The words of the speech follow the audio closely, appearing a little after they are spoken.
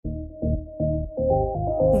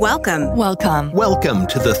Welcome. Welcome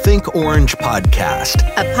to the Think Orange podcast.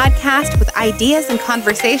 A podcast with ideas and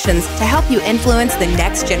conversations to help you influence the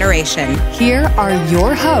next generation. Here are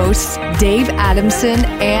your hosts, Dave Adamson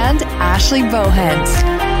and Ashley Bohens.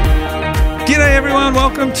 G'day everyone,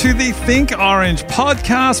 welcome to the Think Orange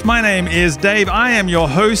podcast. My name is Dave, I am your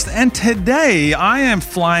host, and today I am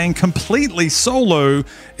flying completely solo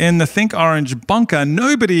in the Think Orange bunker.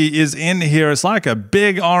 Nobody is in here, it's like a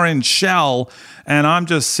big orange shell, and I'm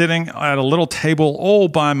just sitting at a little table all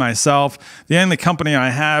by myself. The only company I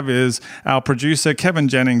have is our producer, Kevin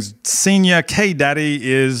Jennings Sr.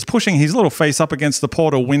 K-Daddy is pushing his little face up against the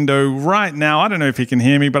portal window right now. I don't know if he can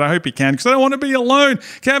hear me, but I hope he can because I don't want to be alone.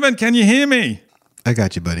 Kevin, can you hear me? I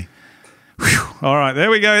got you, buddy. Whew. All right, there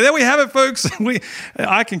we go. There we have it, folks.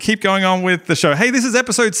 I can keep going on with the show. Hey, this is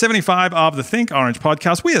episode 75 of the Think Orange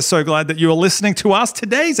podcast. We are so glad that you are listening to us.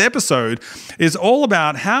 Today's episode is all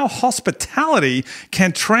about how hospitality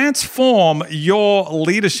can transform your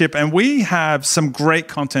leadership, and we have some great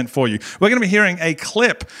content for you. We're going to be hearing a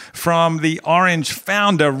clip from the Orange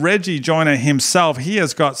founder, Reggie Joiner himself. He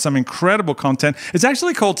has got some incredible content. It's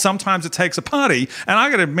actually called Sometimes It Takes a Party, and I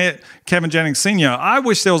got to admit, Kevin Jennings Sr., I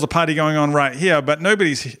wish there was a party going on right here, but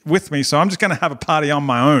nobody's with me, so I'm just going to have a party on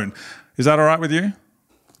my own. Is that all right with you?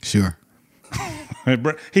 Sure.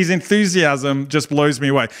 His enthusiasm just blows me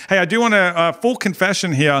away. Hey, I do want a full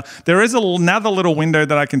confession here. There is another little window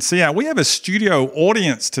that I can see out. We have a studio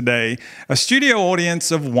audience today, a studio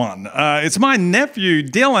audience of one. It's my nephew,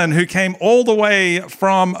 Dylan, who came all the way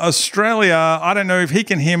from Australia. I don't know if he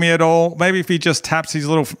can hear me at all. Maybe if he just taps his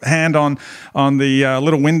little hand on the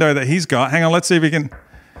little window that he's got. Hang on, let's see if he can...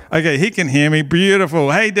 Okay, he can hear me.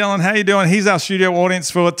 Beautiful. Hey, Dylan, how you doing? He's our studio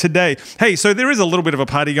audience for today. Hey, so there is a little bit of a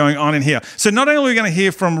party going on in here. So not only are we going to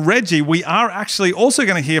hear from Reggie, we are actually also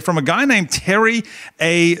going to hear from a guy named Terry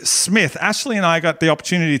A. Smith. Ashley and I got the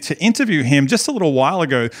opportunity to interview him just a little while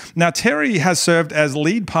ago. Now, Terry has served as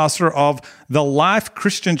lead pastor of the Life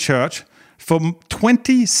Christian Church for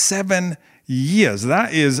 27 years.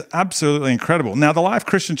 That is absolutely incredible. Now, the Life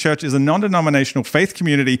Christian Church is a non-denominational faith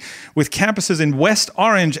community with campuses in West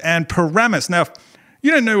Orange and Paramus. Now, if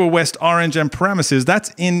you don't know where West Orange and Paramus is,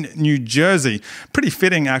 that's in New Jersey. Pretty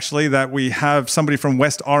fitting, actually, that we have somebody from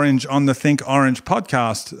West Orange on the Think Orange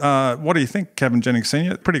podcast. What do you think, Kevin Jennings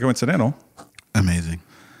Sr.? Pretty coincidental. Amazing.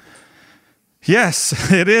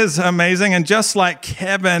 Yes, it is amazing. And just like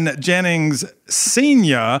Kevin Jennings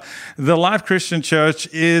Sr., the Life Christian Church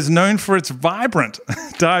is known for its vibrant,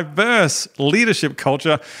 diverse leadership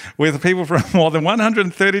culture with people from more than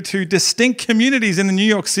 132 distinct communities in the New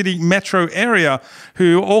York City metro area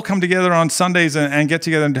who all come together on Sundays and get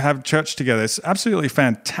together and have church together. It's absolutely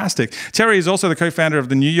fantastic. Terry is also the co-founder of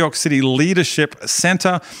the New York City Leadership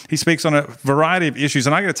Center. He speaks on a variety of issues.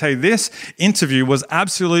 And I got to tell you, this interview was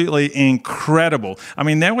absolutely incredible. I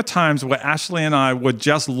mean, there were times where Ashley and I were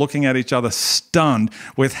just looking at each other stunned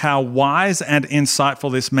with how wise and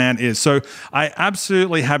insightful this man is. So I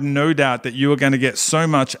absolutely have no doubt that you are going to get so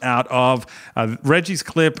much out of Reggie's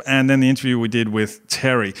clip and then the interview we did with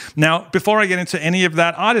Terry. Now, before I get into any of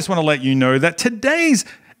that, I just want to let you know that today's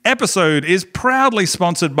episode is proudly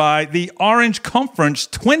sponsored by the Orange Conference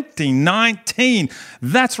 2019.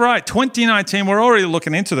 That's right, 2019. We're already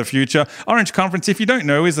looking into the future. Orange Conference, if you don't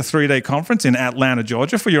know, is a 3-day conference in Atlanta,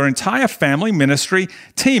 Georgia for your entire family ministry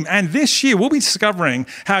team. And this year, we'll be discovering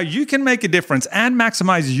how you can make a difference and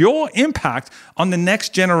maximize your impact on the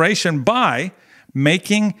next generation by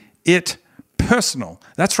making it personal.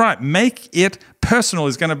 That's right, make it personal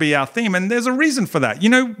is going to be our theme, and there's a reason for that. You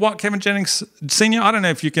know what, Kevin Jennings Sr., I don't know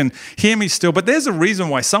if you can hear me still, but there's a reason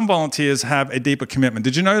why some volunteers have a deeper commitment.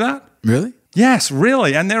 Did you know that? Really? Yes,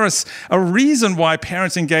 really. And there is a reason why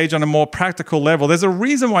parents engage on a more practical level. There's a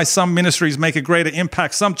reason why some ministries make a greater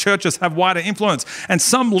impact, some churches have wider influence, and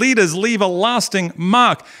some leaders leave a lasting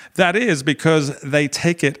mark. That is because they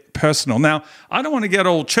take it personal. Now, I don't want to get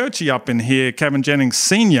all churchy up in here, Kevin Jennings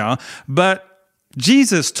Sr., but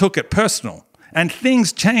Jesus took it personal. And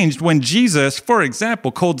things changed when Jesus, for example,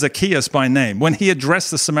 called Zacchaeus by name, when he addressed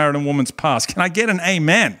the Samaritan woman's past. Can I get an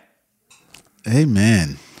amen?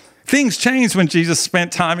 Amen. Things changed when Jesus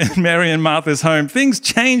spent time in Mary and Martha's home. Things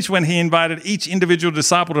changed when he invited each individual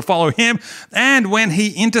disciple to follow him and when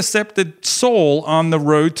he intercepted Saul on the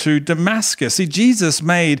road to Damascus. See, Jesus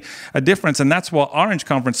made a difference, and that's what Orange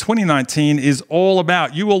Conference 2019 is all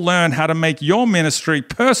about. You will learn how to make your ministry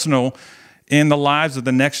personal in the lives of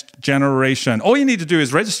the next generation. All you need to do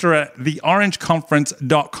is register at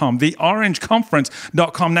theorangeconference.com,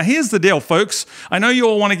 theorangeconference.com. Now, here's the deal, folks. I know you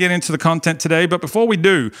all want to get into the content today, but before we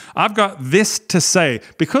do, I've got this to say.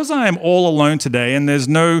 Because I am all alone today and there's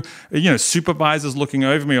no, supervisors looking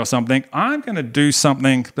over me or something, I'm going to do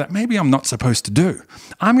something that maybe I'm not supposed to do.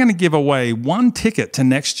 I'm going to give away 1 ticket to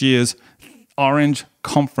next year's Orange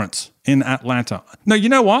Conference in Atlanta. No, you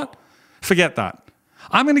know what? Forget that.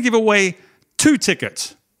 I'm going to give away 2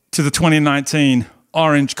 tickets to the 2019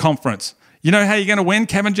 Orange Conference. You know how you're going to win,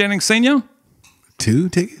 Kevin Jennings Sr.? 2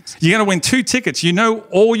 tickets? You're going to win 2 tickets. You know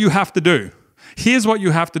all you have to do. Here's what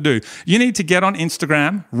you have to do. You need to get on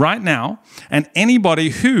Instagram right now, and anybody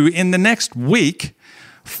who in the next week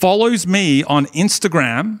follows me on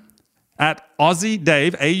Instagram at Aussie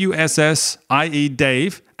Dave, AUSSIE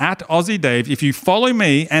Dave, at Aussie Dave. If you follow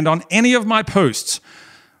me and on any of my posts,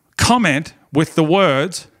 comment with the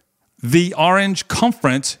words, The Orange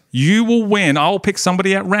Conference, you will win. I'll pick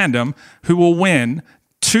somebody at random who will win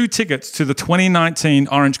 2 tickets to the 2019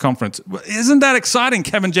 Orange Conference. Isn't that exciting,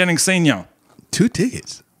 Kevin Jennings Sr.? 2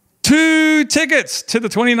 tickets? 2 tickets to the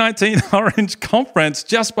 2019 Orange Conference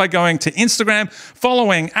just by going to Instagram,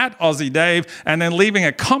 following at Aussie Dave, and then leaving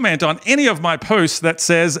a comment on any of my posts that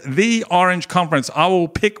says The Orange Conference. I will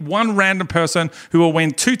pick 1 random person who will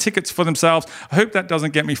win 2 tickets for themselves. I hope that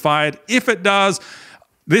doesn't get me fired. If it does,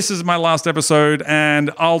 this is my last episode,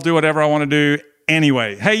 and I'll do whatever I want to do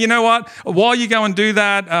anyway. Hey, you know what? While you go and do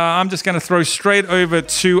that, I'm just going to throw straight over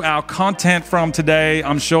to our content from today.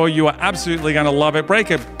 I'm sure you are absolutely going to love it. Break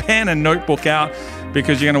a pen and notebook out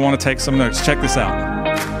because you're going to want to take some notes. Check this out.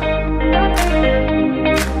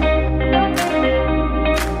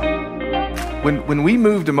 When we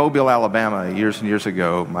moved to Mobile, Alabama years and years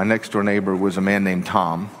ago, my next door neighbor was a man named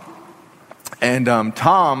Tom. And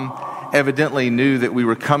Tom evidently knew that we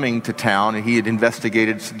were coming to town, and he had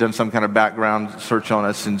investigated, done some kind of background search on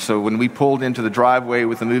us. And so when we pulled into the driveway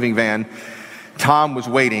with the moving van, Tom was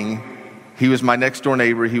waiting. He was my next door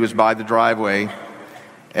neighbor. He was by the driveway.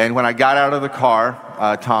 And when I got out of the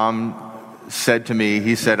car, Tom said to me,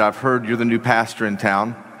 he said, "I've heard you're the new pastor in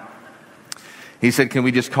town." He said, "Can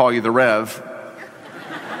we just call you the Rev?"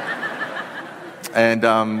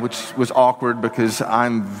 And which was awkward because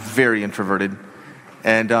I'm very introverted.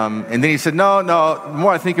 And then he said, no, the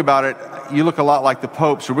more I think about it, you look a lot like the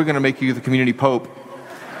Pope, so we're going to make you the community Pope.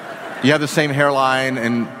 You have the same hairline.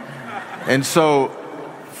 And so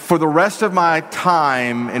for the rest of my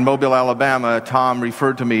time in Mobile, Alabama, Tom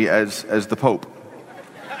referred to me as the Pope.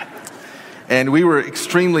 And we were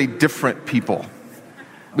extremely different people.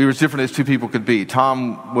 We were as different as 2 people could be.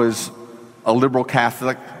 Tom was a liberal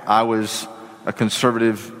Catholic. I was a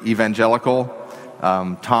conservative evangelical.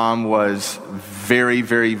 Tom was very,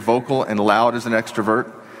 very vocal and loud as an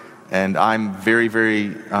extrovert, and I'm very,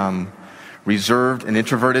 very reserved and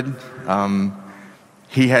introverted.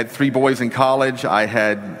 He had 3 boys in college. I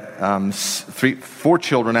had 4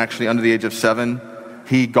 children actually under the age of 7.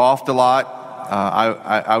 He golfed a lot.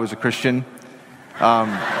 I was a Christian.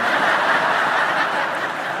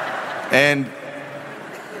 And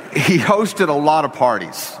he hosted a lot of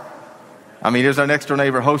parties. I mean, here's our next door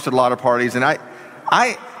neighbor, hosted a lot of parties, and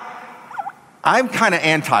I'm kind of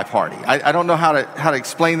anti-party. I don't know how to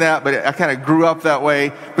explain that, but I kind of grew up that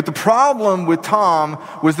way. But the problem with Tom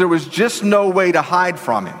was there was just no way to hide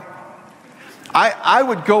from him. I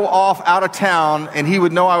would go off out of town, and he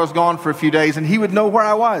would know I was gone for a few days, and he would know where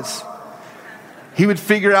I was. He would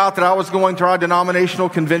figure out that I was going to our denominational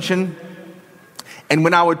convention, and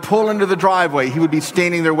when I would pull into the driveway, he would be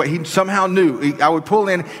standing there. He somehow knew. I would pull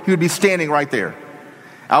in, he would be standing right there.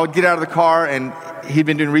 I would get out of the car, and he'd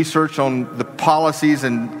been doing research on the policies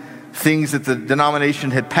and things that the denomination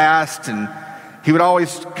had passed, and he would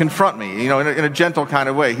always confront me, in a gentle kind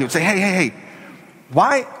of way. He would say, hey,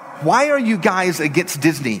 why are you guys against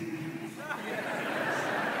Disney?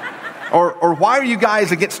 Or why are you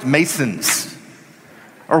guys against Masons?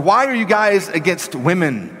 Or why are you guys against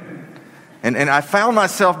women? And I found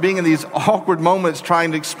myself being in these awkward moments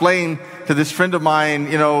trying to explain to this friend of mine,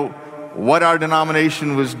 what our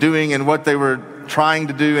denomination was doing and what they were trying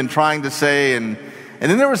to do and trying to say. And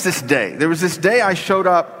then there was this day. I showed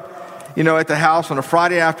up, at the house on a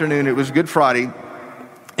Friday afternoon. It was Good Friday.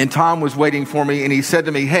 And Tom was waiting for me, and he said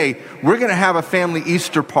to me, "Hey, we're going to have a family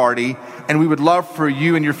Easter party, and we would love for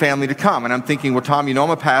you and your family to come." And I'm thinking, well, Tom, I'm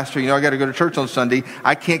a pastor. I got to go to church on Sunday.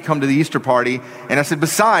 I can't come to the Easter party. And I said,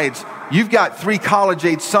 besides, you've got 3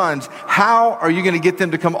 college-age sons. How are you going to get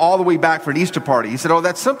them to come all the way back for an Easter party? He said, oh,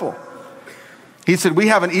 that's simple. He said, we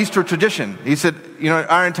have an Easter tradition. He said,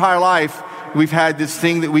 our entire life, we've had this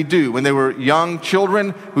thing that we do. When they were young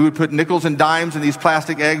children, we would put nickels and dimes in these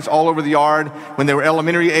plastic eggs all over the yard. When they were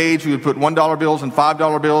elementary age, we would put $1 bills and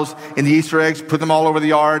 $5 bills in the Easter eggs, put them all over the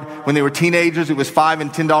yard. When they were teenagers, it was $5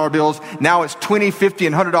 and $10 bills. Now it's $20, $50,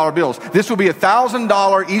 and $100 bills. This will be a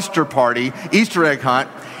 $1,000 Easter party, Easter egg hunt,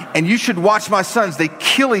 and you should watch my sons. They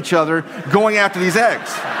kill each other going after these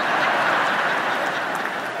eggs.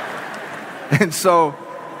 And so,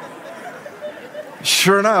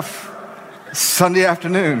 sure enough, Sunday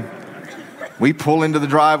afternoon, we pull into the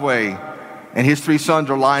driveway, and his 3 sons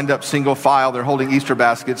are lined up single file. They're holding Easter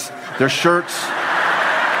baskets. Their shirts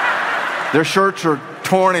are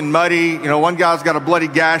torn and muddy. You know, one guy's got a bloody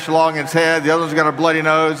gash along his head. The other one's got a bloody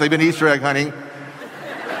nose. They've been Easter egg hunting.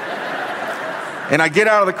 And I get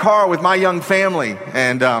out of the car with my young family,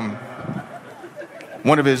 and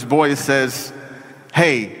one of his boys says,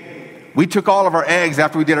 "Hey, we took all of our eggs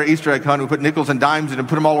after we did our Easter egg hunt. We put nickels and dimes in and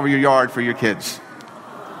put them all over your yard for your kids."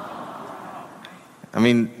 I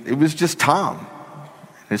mean, it was just Tom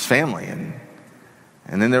and his family.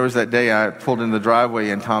 And then there was that day I pulled into the driveway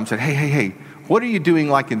and Tom said, hey, what are you doing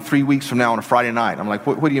like in 3 weeks from now on a Friday night? I'm like,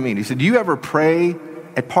 what do you mean? He said, "Do you ever pray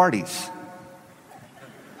at parties?"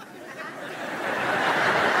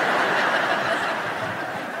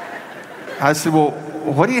 I said, "Well,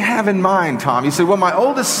 what do you have in mind, Tom?" He said, "Well, my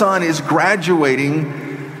oldest son is graduating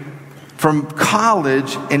from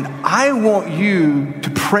college, and I want you to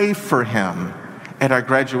pray for him at our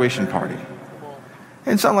graduation party."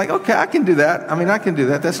 And so I'm like, okay, I can do that. I mean, I can do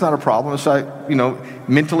that. That's not a problem. So I,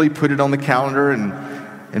 mentally put it on the calendar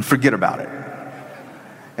and forget about it.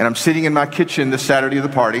 And I'm sitting in my kitchen this Saturday of the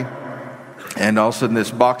party, and all of a sudden this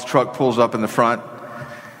box truck pulls up in the front,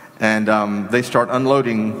 and they start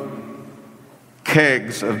unloading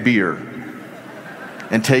kegs of beer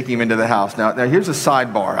and taking them into the house. Now here's a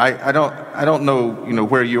sidebar. I don't know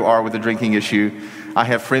where you are with the drinking issue. I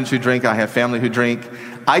have friends who drink. I have family who drink.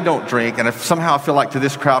 I don't drink, and if somehow I feel like to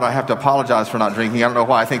this crowd I have to apologize for not drinking. I don't know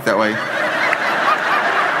why I think that way.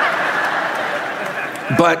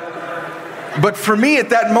 But for me at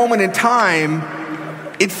that moment in time,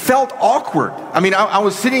 it felt awkward. I mean, I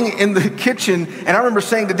was sitting in the kitchen, and I remember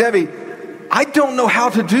saying to Debbie, "I don't know how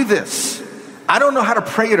to do this. I don't know how to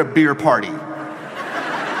pray at a beer party.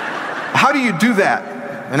 How do you do that?"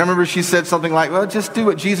 And I remember she said something like, "Well, just do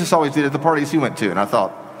what Jesus always did at the parties he went to." And I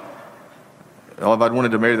thought, well, if I'd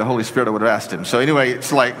wanted to marry the Holy Spirit, I would have asked him. So anyway,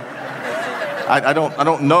 it's like, I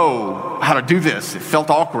don't know how to do this. It felt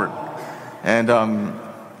awkward. And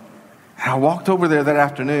I walked over there that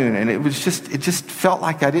afternoon, and it just felt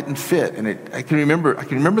like I didn't fit. And I can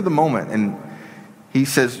remember the moment. And he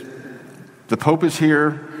says, "The Pope is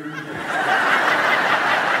here.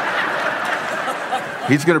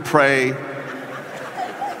 He's going to pray."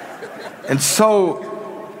 And so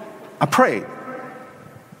I prayed.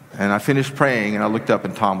 And I finished praying, and I looked up,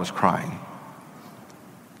 and Tom was crying.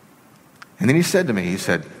 And then he said to me, he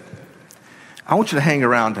said, "I want you to hang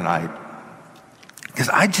around tonight, because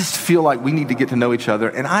I just feel like we need to get to know each other,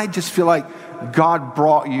 and I just feel like God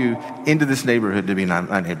brought you into this neighborhood to be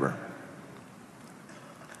my neighbor."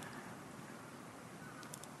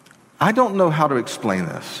 I don't know how to explain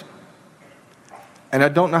this. And I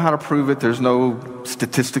don't know how to prove it. There's no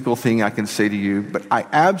statistical thing I can say to you. But I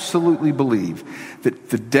absolutely believe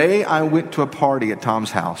that the day I went to a party at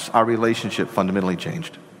Tom's house, our relationship fundamentally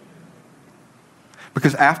changed.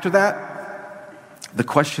 Because after that, the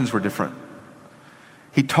questions were different.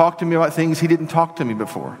 He talked to me about things he didn't talk to me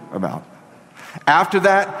before about. After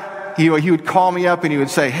that, he would call me up and he would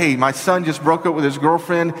say, "Hey, my son just broke up with his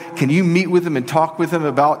girlfriend. Can you meet with him and talk with him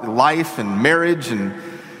about life and marriage?" And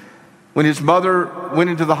when his mother went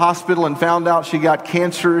into the hospital and found out she got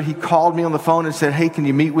cancer, he called me on the phone and said, "Hey, can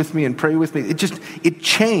you meet with me and pray with me?" It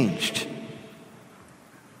changed.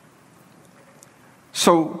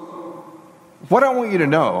 So what I want you to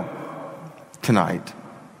know tonight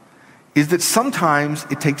is that sometimes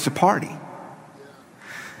it takes a party.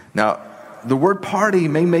 Now, the word party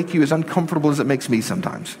may make you as uncomfortable as it makes me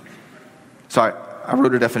sometimes. So I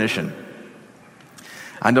wrote a definition.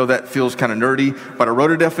 I know that feels kind of nerdy, but I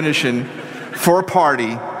wrote a definition for a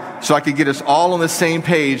party so I could get us all on the same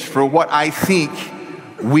page for what I think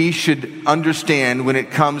we should understand when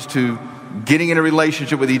it comes to getting in a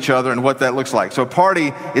relationship with each other and what that looks like. So a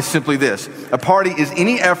party is simply this. A party is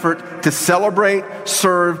any effort to celebrate,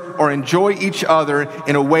 serve, or enjoy each other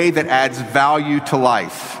in a way that adds value to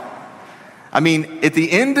life. I mean, at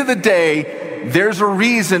the end of the day, there's a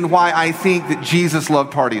reason why I think that Jesus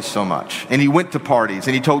loved parties so much. And he went to parties,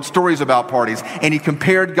 and he told stories about parties, and he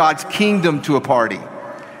compared God's kingdom to a party.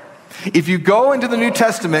 If you go into the New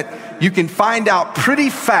Testament, you can find out pretty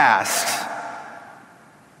fast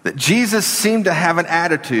that Jesus seemed to have an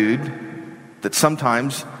attitude that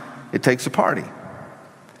sometimes it takes a party.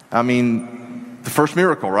 I mean, the first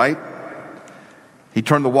miracle, right? He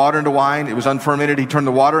turned the water into wine. It was unfermented. He turned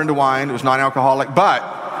the water into wine. It was non-alcoholic. But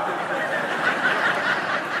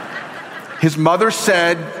his mother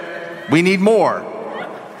said, "We need more."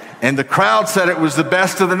 And the crowd said it was the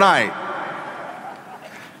best of the night.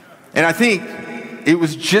 And I think it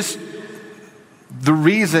was just the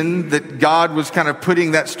reason that God was kind of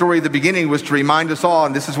putting that story at the beginning was to remind us all,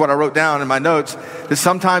 and this is what I wrote down in my notes, that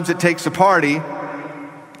sometimes it takes a party.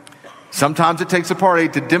 Sometimes it takes a party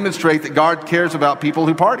to demonstrate that God cares about people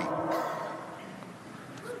who party.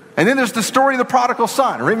 And then there's the story of the prodigal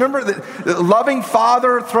son. Remember that the loving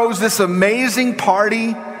father throws this amazing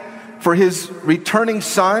party for his returning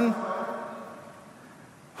son.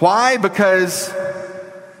 Why? Because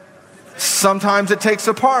sometimes it takes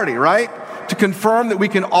a party, right? To confirm that we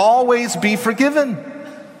can always be forgiven.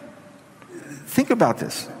 Think about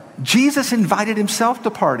this. Jesus invited himself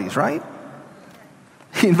to parties, right?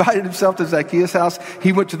 He invited himself to Zacchaeus' house.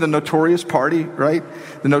 He went to the notorious party, right?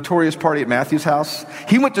 The notorious party at Matthew's house.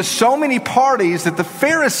 He went to so many parties that the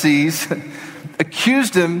Pharisees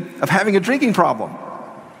accused him of having a drinking problem.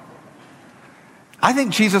 I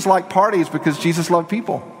think Jesus liked parties because Jesus loved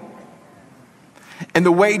people. And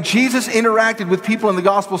the way Jesus interacted with people in the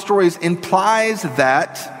gospel stories implies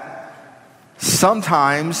that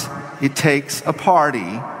sometimes it takes a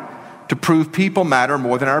party to prove people matter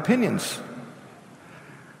more than our opinions.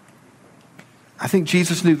 I think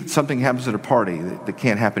Jesus knew that something happens at a party that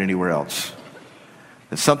can't happen anywhere else.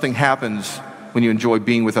 That something happens when you enjoy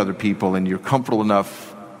being with other people and you're comfortable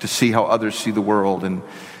enough to see how others see the world and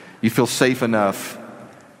you feel safe enough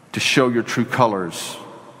to show your true colors.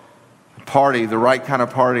 A party, the right kind of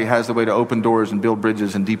party, has the way to open doors and build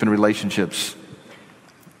bridges and deepen relationships.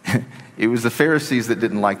 It was the Pharisees that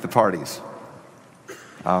didn't like the parties.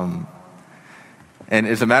 And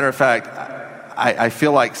as a matter of fact, I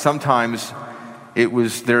feel like sometimes it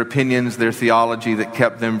was their opinions, their theology that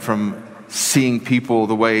kept them from seeing people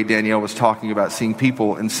the way Danielle was talking about, seeing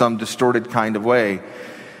people in some distorted kind of way.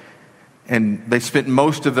 And they spent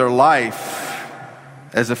most of their life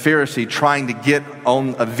as a Pharisee trying to get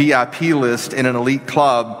on a VIP list in an elite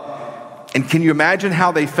club. And can you imagine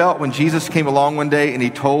how they felt when Jesus came along one day and he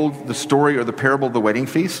told the story or the parable of the wedding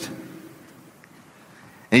feast?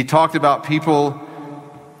 And he talked about people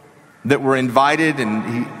that were invited, and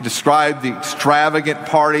he described the extravagant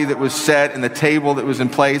party that was set and the table that was in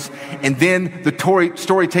place. And then the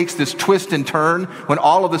story takes this twist and turn when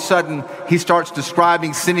all of a sudden he starts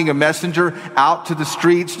describing sending a messenger out to the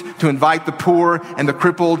streets to invite the poor and the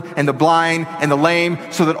crippled and the blind and the lame,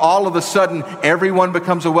 so that all of a sudden everyone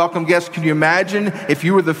becomes a welcome guest. Can you imagine if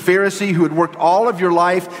you were the Pharisee who had worked all of your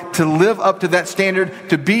life to live up to that standard,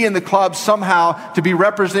 to be in the club somehow, to be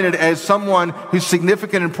represented as someone who's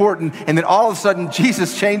significant and important, and then all of a sudden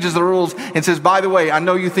Jesus changes the rules and says, by the way, I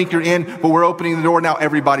know you think you're in, but we're opening the door now,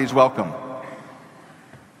 everybody's welcome.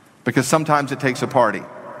 Because sometimes it takes a party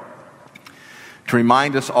to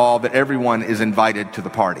remind us all that everyone is invited to the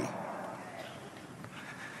party.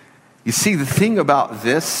 You see, the thing about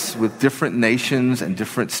this with different nations and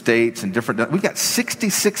different states and we've got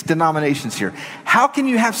 66 denominations here. How can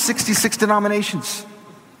you have 66 denominations?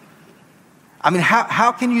 I mean,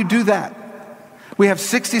 how can you do that? We have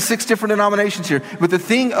 66 different denominations here. But the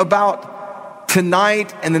thing about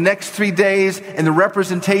tonight and the next 3 days and the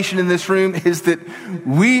representation in this room is that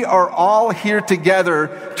we are all here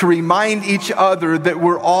together to remind each other that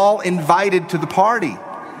we're all invited to the party.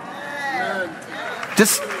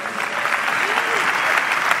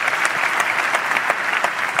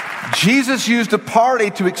 Jesus used a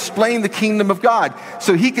party to explain the kingdom of God.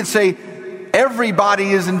 So he could say,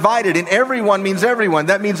 everybody is invited, and everyone means everyone.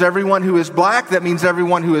 That means everyone who is black. That means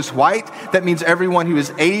everyone who is white. That means everyone who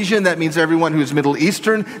is Asian. That means everyone who is Middle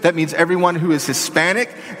Eastern. That means everyone who is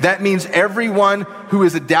Hispanic. That means everyone who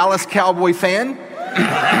is a Dallas Cowboy fan.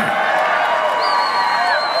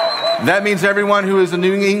 That means everyone who is a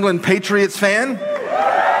New England Patriots fan.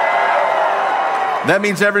 That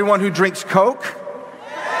means everyone who drinks Coke.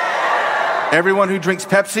 Everyone who drinks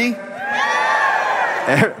Pepsi.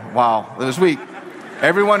 Wow, that was weak.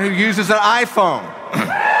 Everyone who uses an iPhone.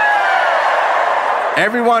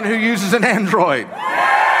 Everyone who uses an Android.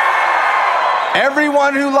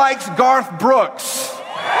 Everyone who likes Garth Brooks.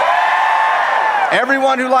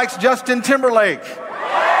 Everyone who likes Justin Timberlake.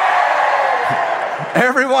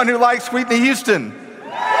 Everyone who likes Whitney Houston.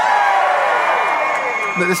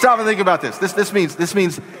 Stop and think about this. This means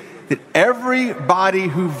that everybody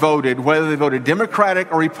who voted, whether they voted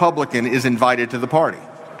Democratic or Republican, is invited to the party.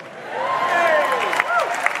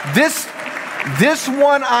 This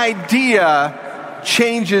one idea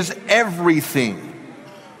changes everything.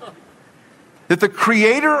 That the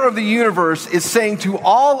creator of the universe is saying to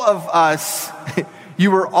all of us,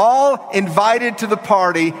 you are all invited to the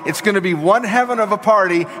party. It's going to be one heaven of a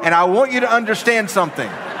party, and I want you to understand something.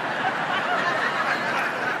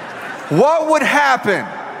 What would happen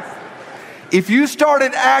if you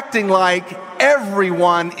started acting like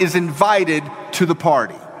everyone is invited to the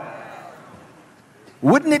party?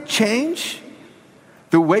 Wouldn't it change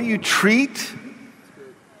the way you treat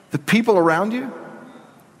the people around you?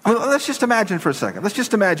 I mean, let's just imagine for a second. Let's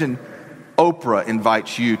just imagine Oprah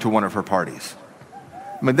invites you to one of her parties.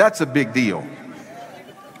 I mean, that's a big deal.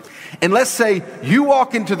 And let's say you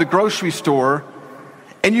walk into the grocery store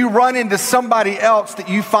and you run into somebody else that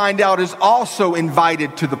you find out is also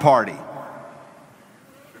invited to the party.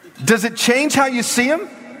 Does it change how you see them?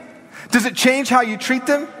 Does it change how you treat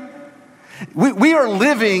them? We are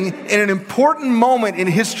living in an important moment in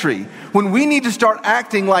history when we need to start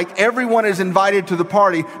acting like everyone is invited to the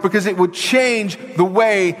party, because it would change the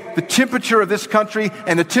way the temperature of this country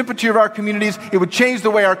and the temperature of our communities. It would change the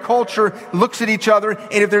way our culture looks at each other.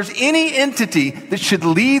 And if there's any entity that should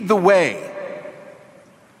lead the way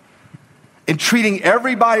in treating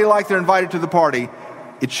everybody like they're invited to the party,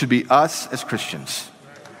 it should be us as Christians.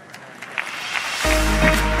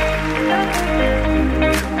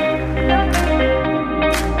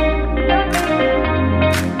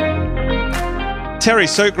 Terry,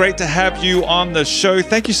 so great to have you on the show.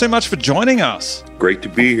 Thank you so much for joining us. Great to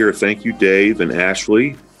be here. Thank you, Dave and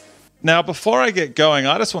Ashley. Now, before I get going,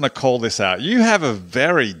 I just want to call this out. You have a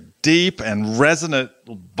very deep and resonant,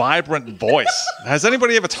 vibrant voice. Has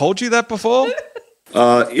anybody ever told you that before?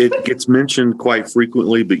 It gets mentioned quite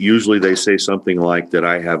frequently, but usually they say something like that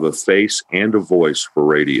I have a face and a voice for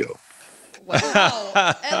radio. Wow.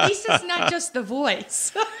 At least it's not just the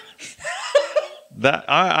voice. That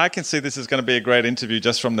I can see this is going to be a great interview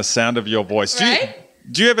just from the sound of your voice. Right?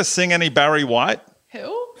 Do you ever sing any Barry White?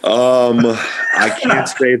 Who? I can't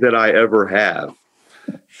say that I ever have.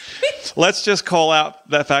 Let's just call out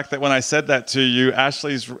the fact that when I said that to you,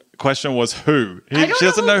 Ashley's question was who? She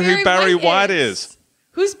doesn't know who Barry White is.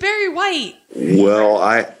 Who's Barry White? Well,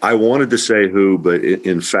 I wanted to say who, but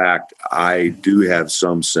in fact, I do have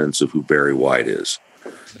some sense of who Barry White is.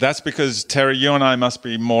 That's because, Terry, you and I must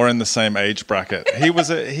be more in the same age bracket.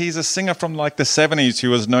 He's a singer from like the 70s who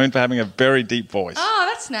was known for having a very deep voice. Oh,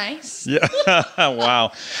 that's nice. Yeah.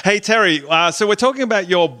 Wow. Hey, Terry, so we're talking about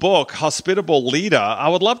your book, Hospitable Leader. I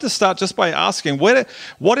would love to start just by asking,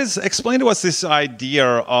 explain to us this idea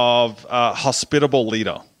of hospitable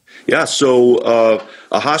leader. Yeah, so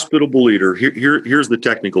a hospitable leader, here's the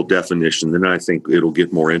technical definition, then I think it'll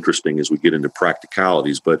get more interesting as we get into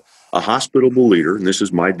practicalities. But a hospitable leader, and this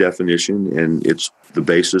is my definition, and it's the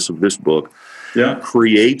basis of this book,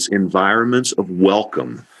 creates environments of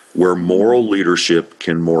welcome where moral leadership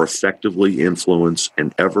can more effectively influence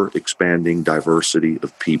an ever-expanding diversity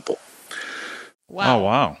of people. Wow. Oh,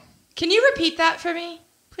 wow. Can you repeat that for me,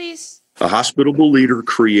 please? A hospitable leader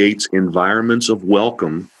creates environments of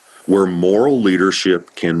welcome where moral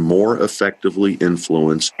leadership can more effectively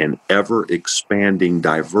influence an ever-expanding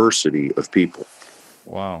diversity of people.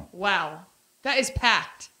 Wow. Wow. That is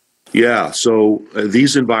packed. Yeah, so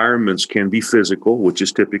these environments can be physical, which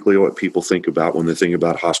is typically what people think about when they think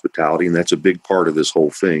about hospitality, and that's a big part of this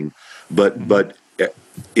whole thing. But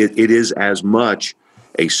it is as much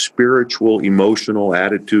a spiritual, emotional,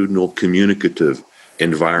 attitudinal, communicative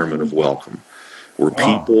environment of welcome, where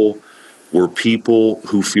people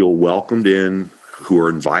who feel welcomed in, who are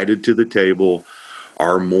invited to the table,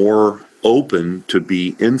 are more open to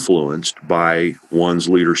be influenced by one's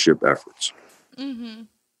leadership efforts. Mm-hmm.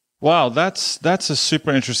 Wow, that's a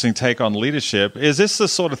super interesting take on leadership. Is this the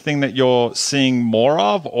sort of thing that you're seeing more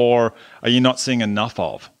of, or are you not seeing enough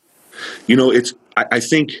of? You know, I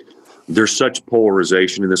think there's such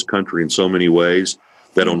polarization in this country in so many ways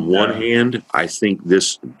that on one hand, I think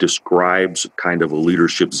this describes kind of a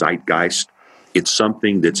leadership zeitgeist. It's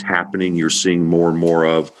something that's happening, you're seeing more and more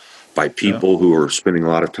of by people who are spending a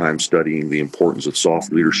lot of time studying the importance of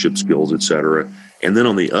soft leadership skills, et cetera. And then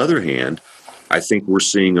on the other hand, I think we're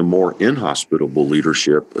seeing a more inhospitable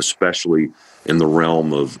leadership, especially in the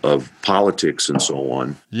realm of politics and so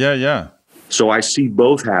on. Yeah. So I see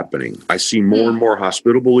both happening. I see more and more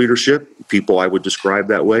hospitable leadership, people I would describe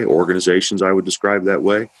that way, organizations I would describe that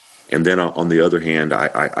way. And then on the other hand,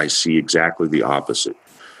 I see exactly the opposite.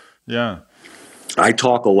 Yeah. I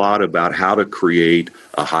talk a lot about how to create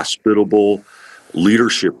a hospitable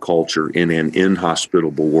leadership culture in an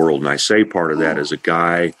inhospitable world. And I say part of that as a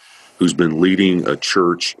guy who's been leading a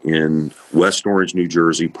church in West Orange, New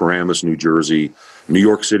Jersey, Paramus, New Jersey, New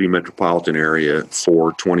York City metropolitan area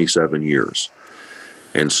for 27 years.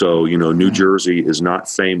 And so, New Jersey is not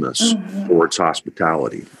famous for its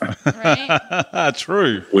hospitality. Right?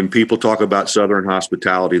 True. When people talk about Southern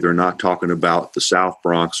hospitality, they're not talking about the South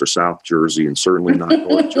Bronx or South Jersey, and certainly not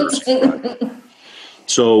North Jersey. Right?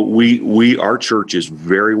 So our church is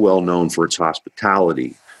very well known for its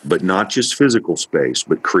hospitality, but not just physical space,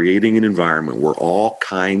 but creating an environment where all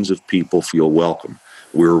kinds of people feel welcome.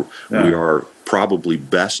 We are probably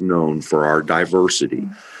best known for our diversity.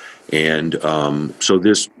 And so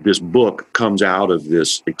this book comes out of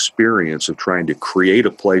this experience of trying to create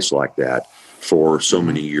a place like that for so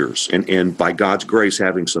many years, and by God's grace,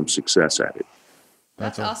 having some success at it.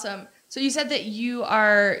 That's awesome. So you said that you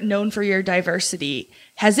are known for your diversity.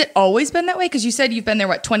 Has it always been that way? Because you said you've been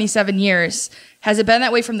there, 27 years. Has it been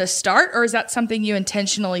that way from the start, or is that something you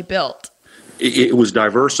intentionally built? It was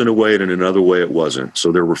diverse in a way, and in another way it wasn't.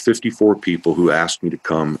 So there were 54 people who asked me to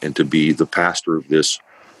come and to be the pastor of this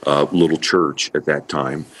little church at that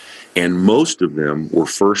time. And most of them were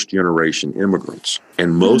first-generation immigrants,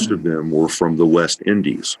 and most of them were from the West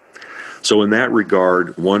Indies. So in that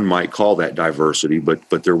regard, one might call that diversity,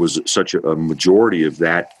 but there was such a majority of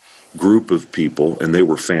that group of people, and they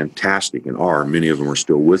were fantastic and are. Many of them are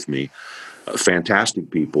still with me.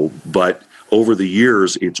 Fantastic people, but over the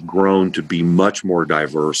years, it's grown to be much more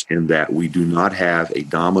diverse in that we do not have a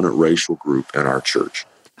dominant racial group in our church.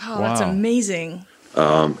 Oh, that's amazing.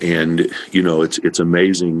 And, it's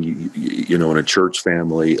amazing, in a church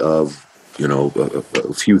family of,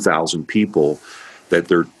 a few thousand people, that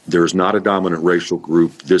there's not a dominant racial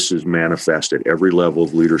group. This is manifest at every level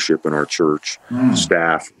of leadership in our church,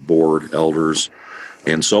 staff, board, elders,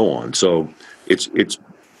 and so on. So it's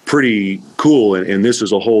pretty cool. And this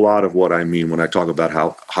is a whole lot of what I mean when I talk about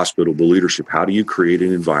how hospitable leadership. How do you create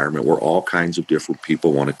an environment where all kinds of different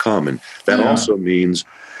people want to come? And that also means,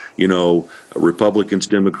 Republicans,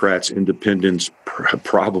 Democrats, Independents,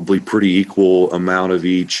 probably pretty equal amount of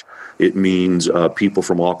each. It means people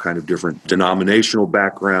from all kind of different denominational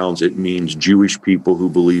backgrounds. It means Jewish people who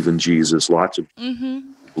believe in Jesus, lots of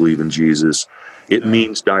believe in Jesus. It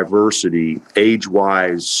means diversity,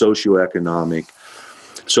 age-wise, socioeconomic.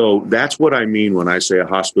 So that's what I mean when I say a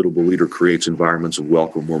hospitable leader creates environments of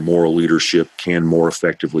welcome where moral leadership can more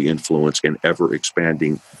effectively influence an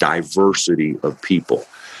ever-expanding diversity of people.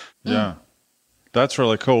 Yeah. That's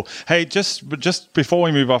really cool. Hey, just before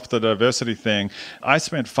we move off the diversity thing, I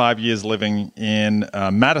spent 5 years living in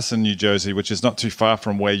Madison, New Jersey, which is not too far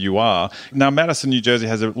from where you are. Now, Madison, New Jersey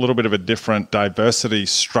has a little bit of a different diversity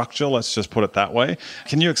structure, let's just put it that way.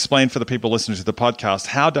 Can you explain for the people listening to the podcast,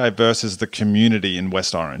 how diverse is the community in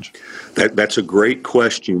West Orange? That's a great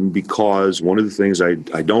question, because one of the things I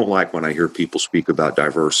don't like when I hear people speak about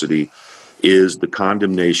diversity is the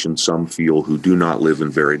condemnation some feel who do not live in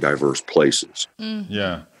very diverse places.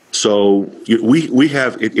 Yeah. So we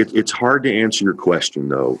have, it's hard to answer your question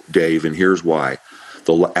though, Dave, and here's why.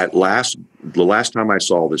 The last time I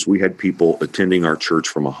saw this, we had people attending our church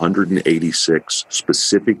from 186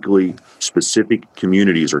 specific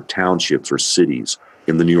communities or townships or cities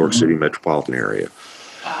in the New York City metropolitan area.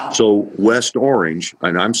 So West Orange,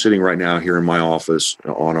 and I'm sitting right now here in my office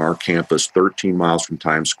on our campus, 13 miles from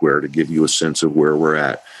Times Square, to give you a sense of where we're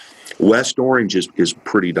at. West Orange is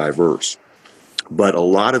pretty diverse, but a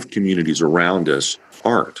lot of communities around us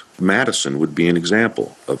aren't. Madison would be an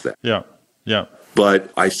example of that. Yeah, yeah.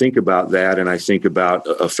 But I think about that, and I think about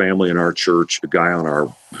a family in our church, a guy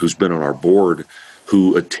who's been on our board,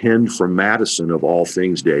 who attend from Madison, of all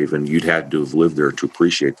things, Dave, and you'd had to have lived there to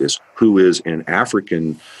appreciate this, who is an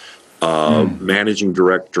African managing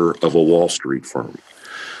director of a Wall Street firm.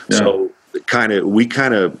 Yeah. So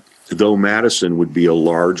though Madison would be a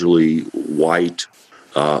largely white,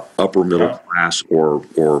 upper middle class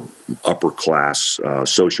or upper class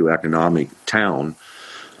socioeconomic town,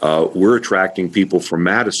 we're attracting people from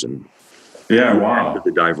Madison. Yeah, wow. To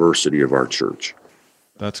the diversity of our church.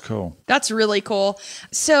 That's cool. That's really cool.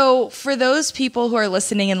 So for those people who are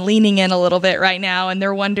listening and leaning in a little bit right now, and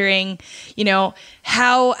they're wondering,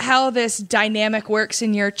 how this dynamic works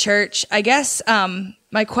in your church, I guess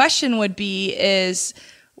my question would be is,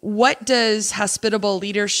 what does hospitable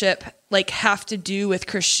leadership have to do with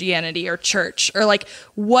Christianity or church? Or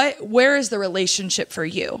where is the relationship for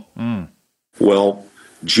you? Well,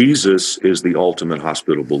 Jesus is the ultimate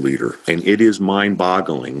hospitable leader, and it is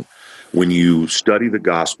mind-boggling when you study the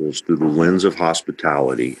Gospels through the lens of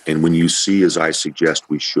hospitality, and when you see, as I suggest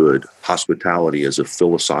we should, hospitality as a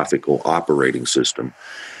philosophical operating system,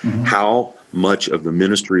 how much of the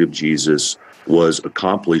ministry of Jesus was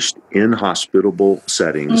accomplished in hospitable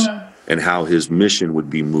settings and how his mission would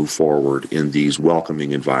be moved forward in these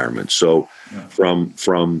welcoming environments. So from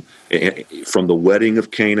the wedding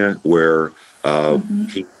of Cana, where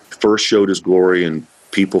he first showed his glory and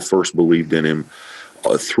people first believed in him,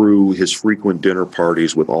 through his frequent dinner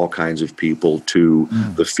parties with all kinds of people, to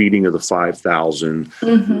the feeding of the 5,000,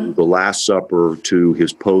 the Last Supper, to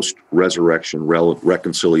his post-resurrection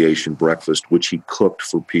reconciliation breakfast, which he cooked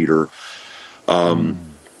for Peter.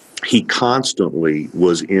 He constantly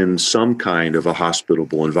was in some kind of a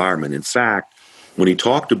hospitable environment. In fact, when he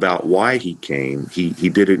talked about why he came, he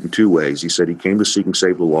did it in two ways. He said he came to seek and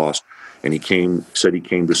save the lost, and he said he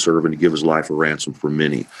came to serve and to give his life a ransom for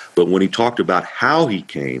many. But when he talked about how he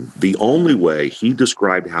came, the only way he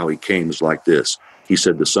described how he came is like this. He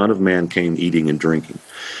said, the Son of Man came eating and drinking.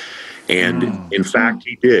 And in fact,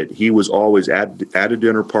 he did. He was always at a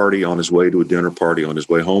dinner party, on his way to a dinner party, on his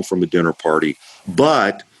way home from a dinner party.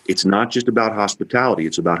 But it's not just about hospitality.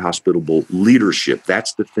 It's about hospitable leadership.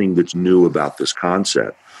 That's the thing that's new about this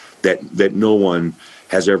concept that no one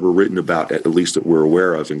has ever written about, at least that we're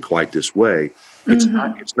aware of, in quite this way.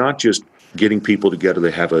 It's not just getting people together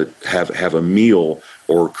to have a meal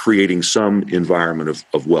or creating some environment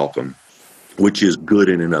of welcome, which is good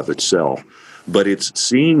in and of itself. But it's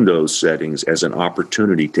seeing those settings as an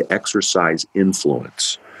opportunity to exercise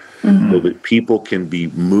influence, so that people can be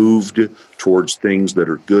moved towards things that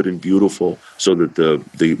are good and beautiful, so that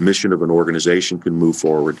the mission of an organization can move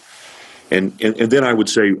forward. And then I would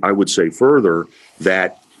say further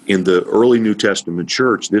that in the early New Testament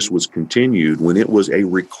church, this was continued when it was a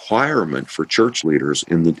requirement for church leaders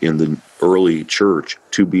in the early church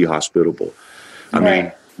to be hospitable. I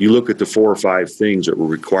mean, you look at the 4 or 5 things that were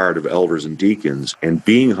required of elders and deacons, and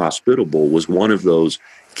being hospitable was one of those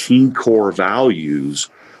key core values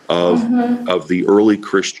of the early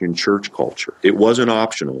Christian church culture. It wasn't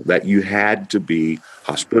optional, that you had to be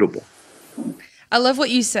hospitable. I love what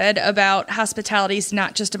you said about hospitality is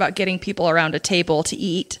not just about getting people around a table to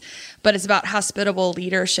eat, but it's about hospitable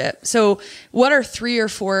leadership. So what are 3 or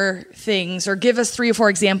 4 things, or give us 3 or 4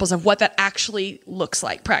 examples of what that actually looks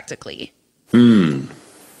like practically?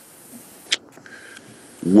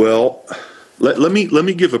 Well, let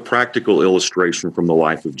me give a practical illustration from the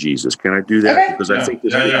life of Jesus. Can I do that? Okay. Because I think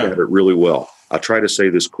this gets at it really well. I'll try to say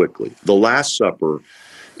this quickly. The Last Supper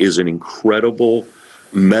is an incredible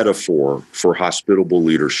metaphor for hospitable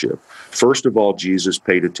leadership. First of all, Jesus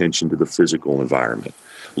paid attention to the physical environment.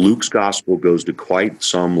 Luke's gospel goes to quite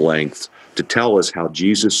some length to tell us how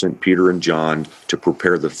Jesus sent Peter and John to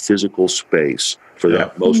prepare the physical space for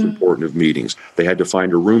that most important of meetings. They had to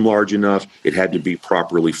find a room large enough. It had to be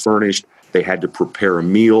properly furnished. They had to prepare a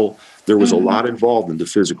meal. There was a lot involved in the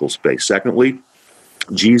physical space. Secondly,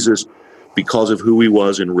 Jesus, because of who he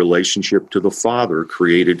was in relationship to the Father,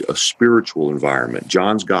 created a spiritual environment.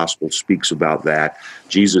 John's gospel speaks about that.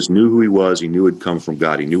 Jesus knew who he was. He knew he'd come from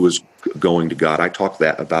God. He knew he was going to God. I talk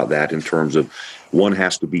about that in terms of one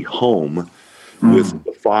has to be home with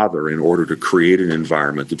the Father in order to create an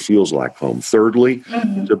environment that feels like home. Thirdly,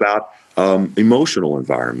 it's about emotional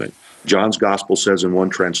environment. John's gospel says in one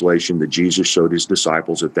translation that Jesus showed his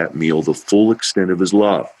disciples at that meal the full extent of his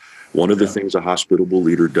love. One of the things a hospitable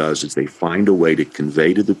leader does is they find a way to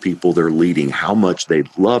convey to the people they're leading how much they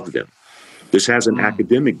love them. This has an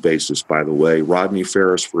academic basis, by the way. Rodney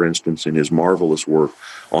Ferris, for instance, in his marvelous work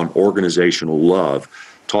on organizational love,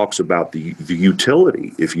 talks about the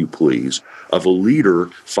utility, if you please, of a leader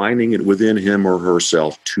finding it within him or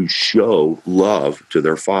herself to show love to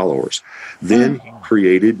their followers. Then he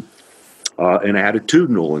created an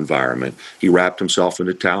attitudinal environment. He wrapped himself in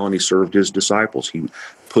a towel and he served his disciples. He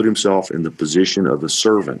put himself in the position of a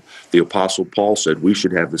servant. The Apostle Paul said we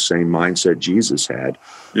should have the same mindset Jesus had,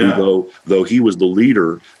 who, though he was the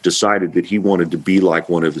leader, decided that he wanted to be like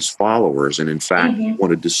one of his followers, and in fact, he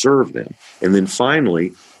wanted to serve them. And then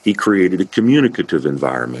finally, he created a communicative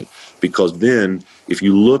environment, because then, if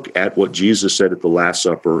you look at what Jesus said at the Last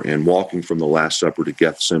Supper and walking from the Last Supper to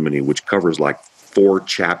Gethsemane, which covers like 4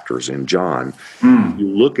 chapters in John, you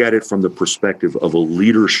look at it from the perspective of a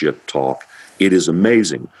leadership talk, it is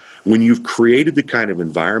amazing. When you've created the kind of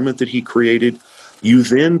environment that he created, you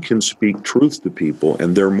then can speak truth to people,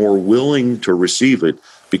 and they're more willing to receive it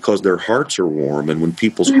because their hearts are warm. And when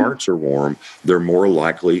people's hearts are warm, they're more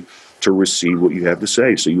likely to receive what you have to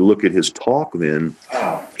say. So you look at his talk then,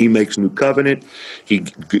 he makes new covenant. He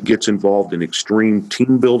gets involved in extreme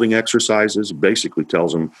team building exercises, basically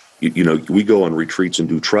tells them, you know, we go on retreats and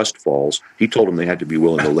do trust falls. He told them they had to be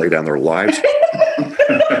willing to lay down their lives.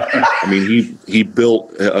 I mean, he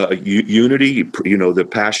built unity. The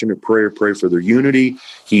passionate prayer, pray for their unity.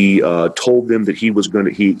 He told them that he was going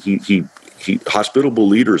to. He hospitable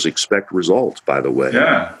leaders expect results. By the way,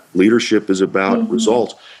 leadership is about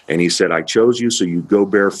results. And he said, "I chose you, so you go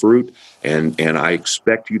bear fruit, and I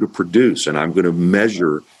expect you to produce. And I'm going to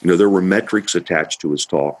measure." There were metrics attached to his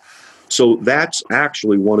talk. So that's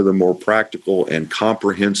actually one of the more practical and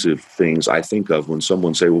comprehensive things I think of when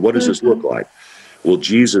someone say, "Well, what does this look like?" Well,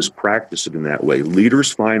 Jesus practiced it in that way.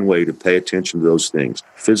 Leaders find way to pay attention to those things: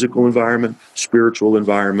 physical environment, spiritual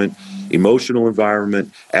environment, emotional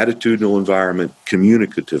environment, attitudinal environment,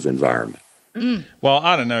 communicative environment. Well,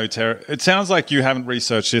 I don't know, Tara. It sounds like you haven't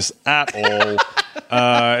researched this at all.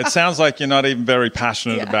 It sounds like you're not even very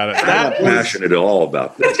passionate about it. I'm not passionate at all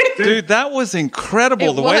about this. Dude, that was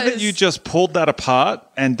incredible. The way that you just pulled that apart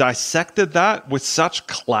and dissected that with such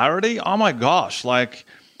clarity. Oh my gosh.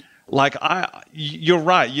 You're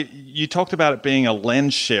right. You talked about it being a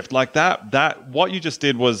lens shift like that. What you just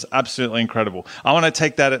did was absolutely incredible. I want to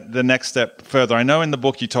take that the next step further. I know in the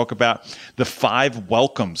book you talk about the 5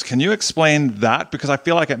 welcomes. Can you explain that? Because I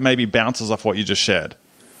feel like it maybe bounces off what you just shared.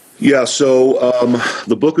 Yeah. So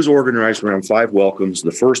the book is organized around 5 welcomes.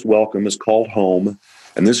 The first welcome is called home.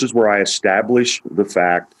 And this is where I establish the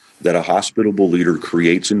fact that a hospitable leader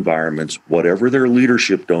creates environments, whatever their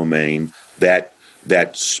leadership domain, that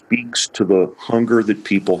speaks to the hunger that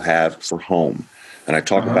people have for home. And I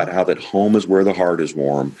talk about how that home is where the heart is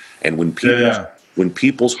warm. And when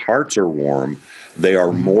people's hearts are warm, they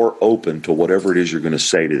are more open to whatever it is you're going to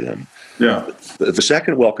say to them. Yeah. The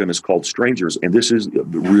second welcome is called strangers. And this is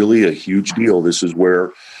really a huge deal. This is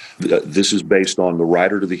based on the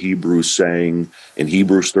writer to the Hebrews saying in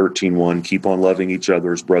Hebrews 13:1, keep on loving each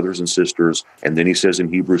other as brothers and sisters. And then he says in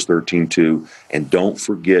Hebrews 13:2, and don't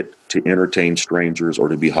forget to entertain strangers or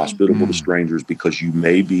to be hospitable to strangers, because you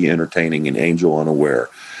may be entertaining an angel unaware.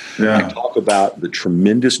 I talk about the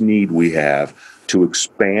tremendous need we have to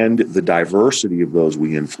expand the diversity of those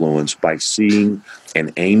we influence by seeing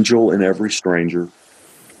an angel in every stranger.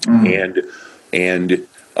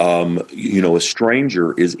 A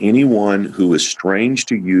stranger is anyone who is strange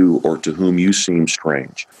to you or to whom you seem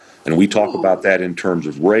strange. And we talk about that in terms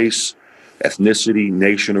of race, ethnicity,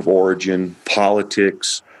 nation of origin,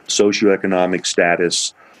 politics, socioeconomic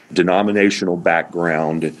status, denominational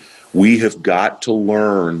background. We have got to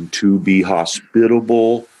learn to be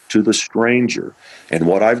hospitable to the stranger. And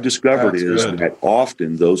what I've discovered is that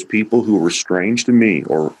often those people who were strange to me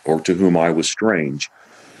or to whom I was strange,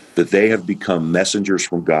 that they have become messengers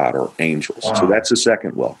from God or angels. Wow. So that's the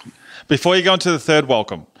second welcome. Before you go into the third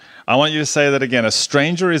welcome, I want you to say that again. A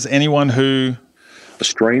stranger is anyone who... A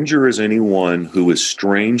stranger is anyone who is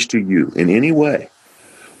strange to you in any way,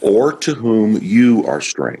 or to whom you are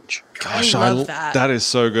strange. Gosh, I love that. That is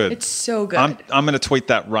so good. It's so good. I'm going to tweet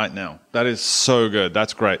that right now. That is so good.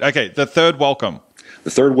 That's great. Okay, the third welcome. The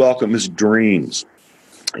third welcome is dreams.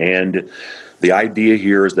 And the idea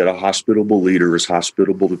here is that a hospitable leader is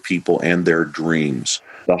hospitable to people and their dreams.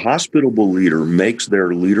 The hospitable leader makes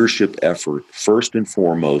their leadership effort first and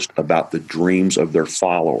foremost about the dreams of their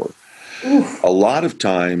follower. Oof. A lot of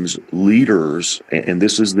times leaders, and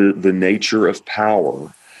this is the nature of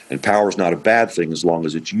power, and power is not a bad thing as long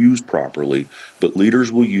as it's used properly, but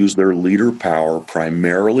leaders will use their leader power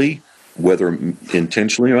primarily, whether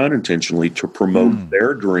intentionally or unintentionally, to promote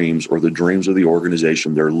their dreams or the dreams of the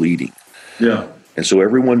organization they're leading. Yeah. And so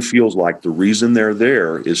everyone feels like the reason they're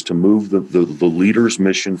there is to move the leader's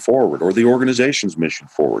mission forward or the organization's mission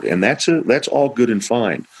forward. And that's all good and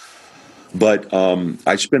fine. But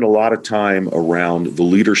I spent a lot of time around the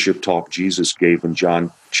leadership talk Jesus gave in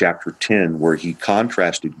John chapter 10, where he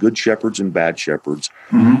contrasted good shepherds and bad shepherds.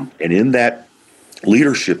 Mm-hmm. And in that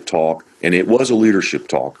leadership talk, and it was a leadership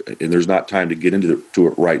talk, and there's not time to get into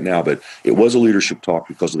it right now, but it was a leadership talk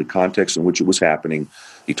because of the context in which it was happening.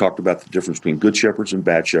 He talked about the difference between good shepherds and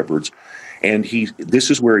bad shepherds. And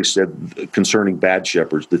this is where he said concerning bad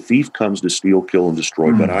shepherds, the thief comes to steal, kill, and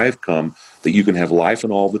destroy, but I have come that you can have life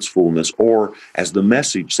in all of its fullness, or, as the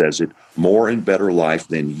message says it, more and better life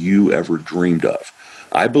than you ever dreamed of.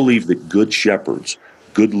 I believe that good shepherds,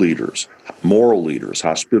 good leaders, moral leaders,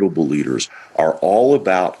 hospitable leaders are all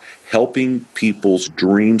about helping people's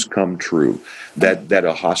dreams come true. That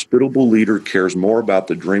a hospitable leader cares more about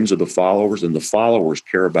the dreams of the followers than the followers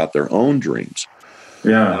care about their own dreams.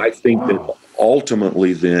 Yeah, I think that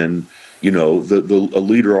ultimately then, a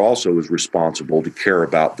leader also is responsible to care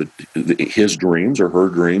about his dreams or her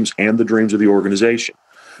dreams and the dreams of the organization.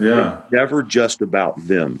 Yeah, it's never just about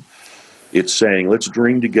them. It's saying, let's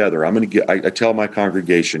dream together. I tell my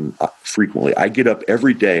congregation frequently, I get up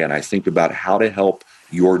every day and I think about how to help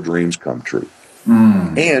your dreams come true.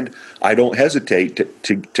 And I don't hesitate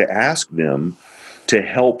to ask them to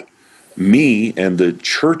help me and the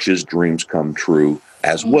church's dreams come true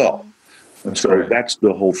as well. So that's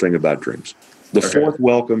the whole thing about dreams. The fourth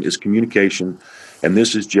welcome is communication. And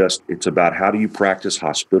this is it's about how do you practice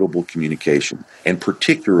hospitable communication. And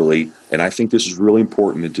particularly, and I think this is really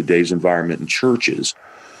important in today's environment in churches,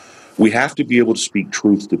 we have to be able to speak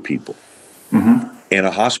truth to people. And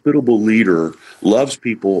a hospitable leader loves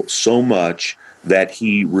people so much that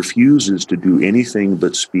he refuses to do anything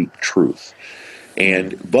but speak truth.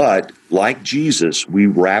 But like Jesus, we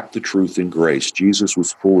wrap the truth in grace. Jesus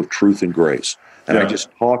was full of truth and grace. And I just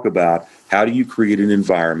talk about how do you create an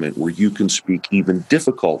environment where you can speak even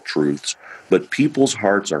difficult truths, but people's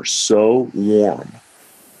hearts are so warm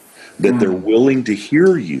that they're willing to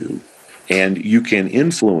hear you, and you can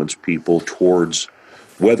influence people towards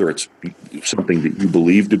whether it's something that you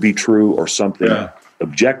believe to be true or something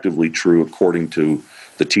objectively true according to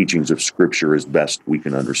the teachings of Scripture as best we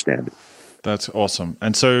can understand it. That's awesome.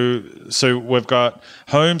 And so we've got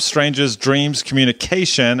home, strangers, dreams,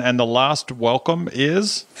 communication, and the last welcome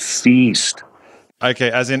is? Feast. Okay,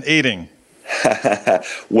 as in eating.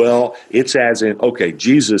 Well, it's as in,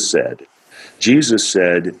 Jesus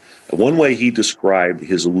said, one way he described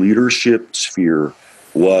his leadership sphere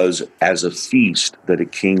was as a feast that a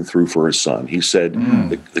king threw for his son. He said,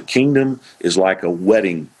 the kingdom is like a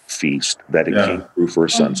wedding feast that a king threw for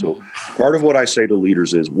his son. So part of what I say to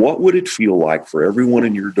leaders is, what would it feel like for everyone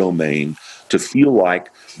in your domain to feel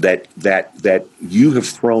like that you have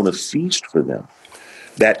thrown a feast for them?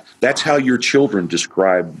 That's how your children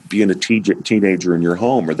describe being a teenager in your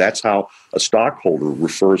home, or that's how a stockholder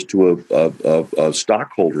refers to a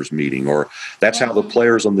stockholders meeting, or that's how the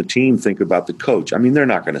players on the team think about the coach. I mean, they're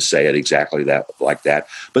not going to say it exactly like that,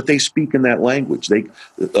 but they speak in that language.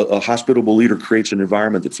 A hospitable leader creates an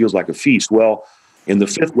environment that feels like a feast. Well, in the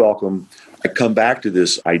fifth welcome, I come back to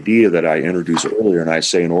this idea that I introduced earlier, and I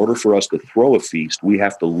say, in order for us to throw a feast, we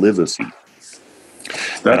have to live a feast.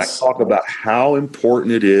 And I talk about how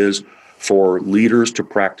important it is for leaders to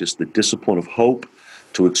practice the discipline of hope,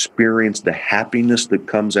 to experience the happiness that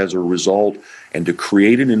comes as a result, and to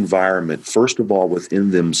create an environment, first of all,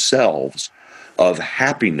 within themselves of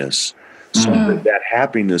happiness, so that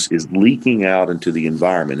happiness is leaking out into the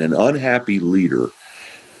environment. An unhappy leader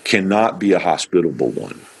cannot be a hospitable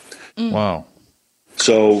one. Wow.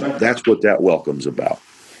 So that's what that welcome's about.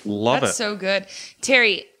 Love That's it. so good.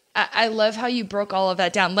 Terry, I love how you broke all of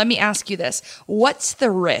that down. Let me ask you this. What's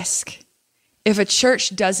the risk if a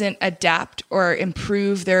church doesn't adapt or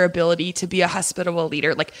improve their ability to be a hospitable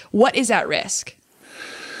leader? Like, what is at risk?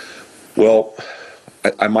 Well,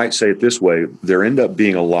 I might say it this way. There end up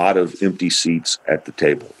being a lot of empty seats at the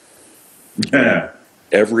table. Yeah.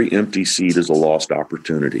 Every empty seat is a lost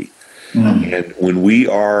opportunity. And when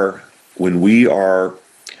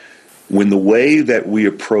the way that we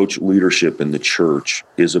approach leadership in the church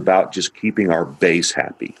is about just keeping our base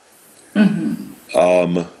happy,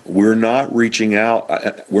 we're not reaching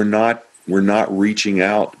out. We're not reaching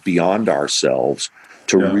out beyond ourselves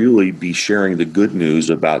to really be sharing the good news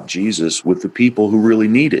about Jesus with the people who really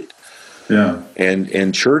need it. Yeah.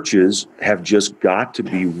 And churches have just got to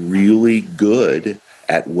be really good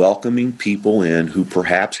at welcoming people in who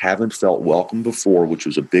perhaps haven't felt welcome before, which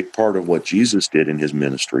was a big part of what Jesus did in his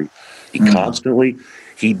ministry. He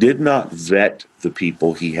did not vet the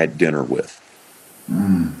people he had dinner with.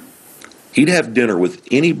 He'd have dinner with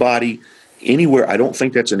anybody, anywhere. I don't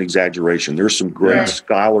think that's an exaggeration. There's some great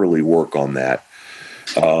scholarly work on that.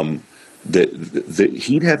 That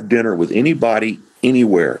he'd have dinner with anybody,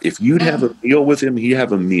 anywhere. If you'd have a meal with him, he'd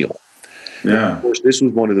have a meal. Yeah. Of course, this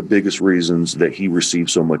was one of the biggest reasons that he received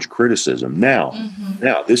so much criticism. Now,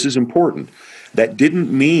 this is important. That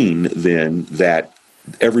didn't mean then that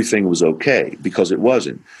everything was okay, because it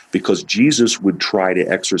wasn't. Because Jesus would try to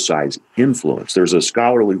exercise influence. There's a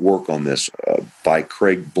scholarly work on this by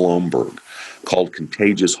Craig Blomberg called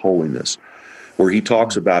Contagious Holiness, where he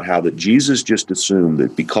talks about how that Jesus just assumed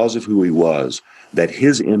that because of who he was, that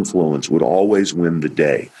his influence would always win the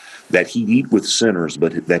day, that he'd eat with sinners,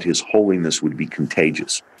 but that his holiness would be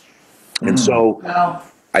contagious. And so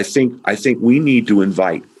I think we need to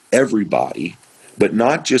invite everybody, but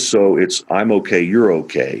not just so it's I'm okay, you're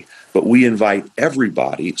okay, but we invite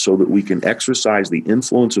everybody so that we can exercise the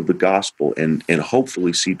influence of the gospel and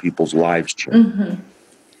hopefully see people's lives change.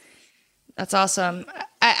 That's awesome.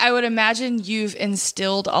 I would imagine you've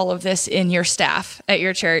instilled all of this in your staff at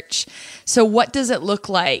your church. So what does it look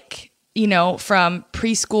like, from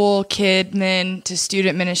preschool, kidmin to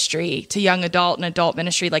student ministry to young adult and adult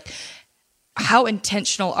ministry? Like, how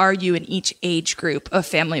intentional are you in each age group of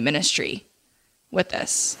family ministry with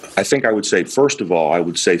this? I think I would say, first of all, I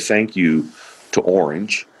would say thank you to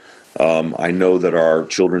Orange. I know that our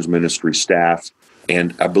children's ministry staff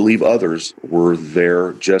and I believe others were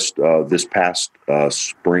there just this past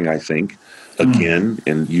spring, I think, again.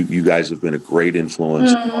 And you guys have been a great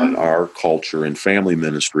influence on our culture and family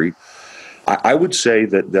ministry. I would say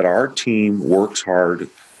that our team works hard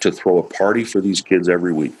to throw a party for these kids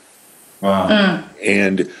every week. Wow.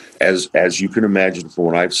 And as you can imagine from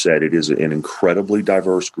what I've said, it is an incredibly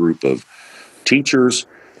diverse group of teachers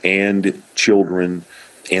and children.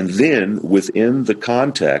 And then within the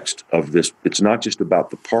context of this, it's not just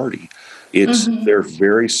about the party. It's they're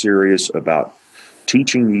very serious about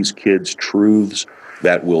teaching these kids truths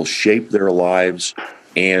that will shape their lives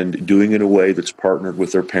and doing it in a way that's partnered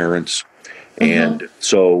with their parents. And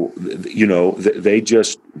so, you know,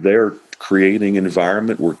 they're creating an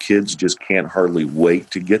environment where kids just can't hardly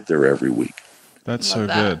wait to get there every week. That's so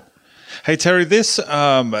good. Hey, Terry, this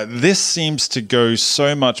seems to go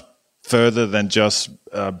so much further than just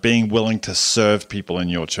being willing to serve people in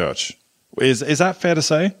your church. Is that fair to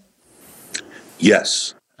say?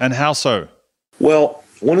 Yes. And how so? Well,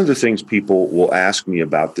 one of the things people will ask me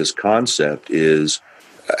about this concept is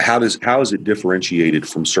how is it differentiated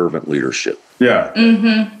from servant leadership? Yeah.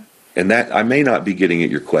 And that I may not be getting at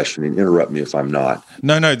your question, and interrupt me if I'm not.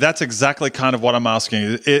 No, that's exactly kind of what I'm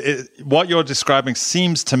asking. What you're describing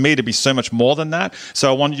seems to me to be so much more than that. So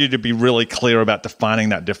I want you to be really clear about defining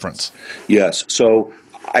that difference. Yes. So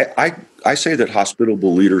I say that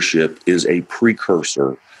hospitable leadership is a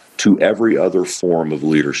precursor to every other form of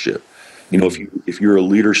leadership. You know, if you're a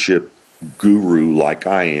leadership guru like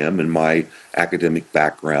I am, and my academic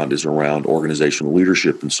background is around organizational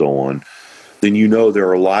leadership and so on, then you know there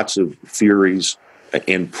are lots of theories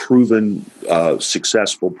and proven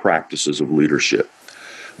successful practices of leadership.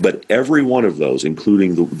 But every one of those,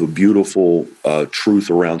 including the beautiful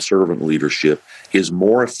truth around servant leadership, is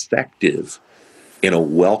more effective in a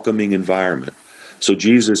welcoming environment. So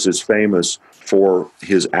Jesus is famous for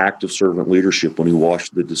his act of servant leadership when he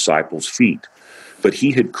washed the disciples' feet. But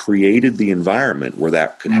he had created the environment where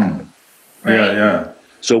that could happen. Yeah.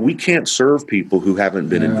 So we can't serve people who haven't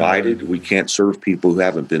been invited. We can't serve people who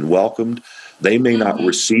haven't been welcomed. They may not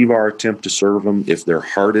receive our attempt to serve them if their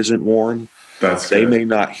heart isn't warm. They may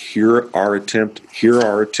not hear our attempt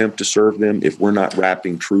to serve them if we're not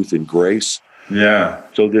wrapping truth in grace. Yeah.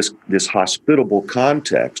 So this hospitable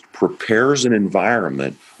context prepares an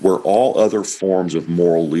environment where all other forms of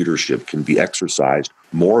moral leadership can be exercised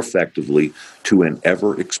more effectively to an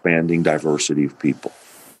ever-expanding diversity of people.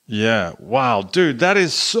 Yeah. Wow, dude, that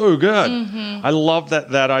is so good. I love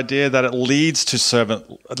that idea that it leads to servant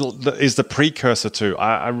is the precursor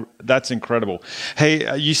to. That's incredible.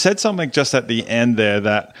 Hey, you said something just at the end there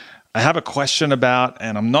that I have a question about,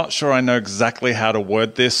 and I'm not sure I know exactly how to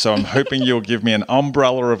word this, so I'm hoping you'll give me an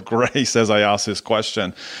umbrella of grace as I ask this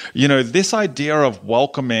question. You know, this idea of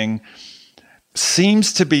welcoming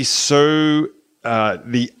seems to be so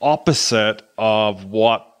the opposite of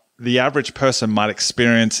what the average person might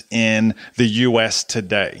experience in the US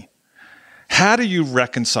today. How do you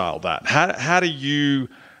reconcile that?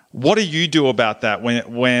 What do you do about that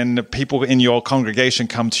when people in your congregation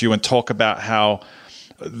come to you and talk about how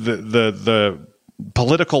the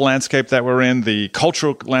political landscape that we're in, the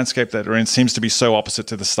cultural landscape that we're in, seems to be so opposite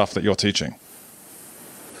to the stuff that you're teaching?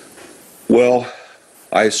 Well,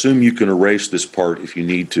 I assume you can erase this part if you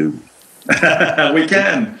need to. We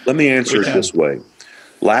can. Let me answer it this way.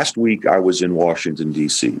 Last week, I was in Washington,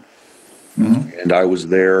 D.C., and I was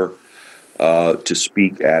there to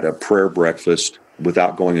speak at a prayer breakfast,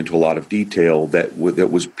 without going into a lot of detail, that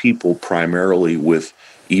was people primarily with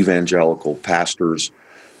evangelical pastors,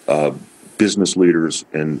 business leaders,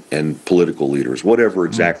 and political leaders. Whatever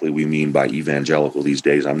exactly we mean by evangelical these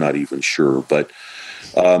days, I'm not even sure. But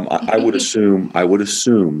I would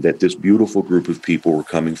assume that this beautiful group of people were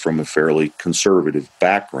coming from a fairly conservative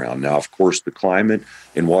background. Now, of course, the climate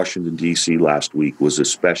in Washington, D.C. last week was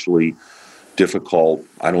especially difficult.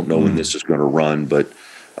 I don't know when this is going to run, but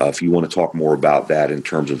if you want to talk more about that in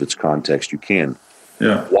terms of its context, you can.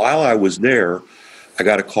 Yeah. While I was there, I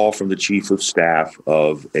got a call from the chief of staff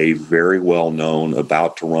of a very well-known,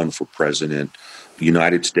 about to run for president,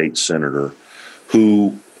 United States senator,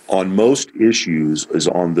 who on most issues is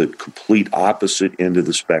on the complete opposite end of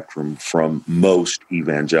the spectrum from most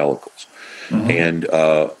evangelicals. And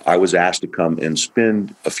I was asked to come and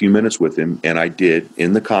spend a few minutes with him, and I did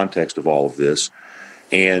in the context of all of this,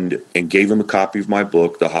 and gave him a copy of my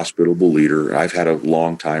book, The Hospitable Leader. I've had a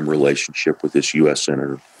long-time relationship with this U.S.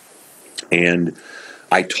 senator. And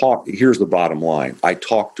Here's the bottom line. I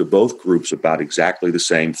talk to both groups about exactly the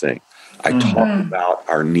same thing. I talk about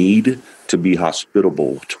our need to be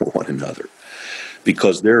hospitable to one another,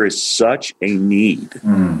 because there is such a need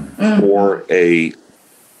for a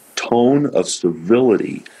tone of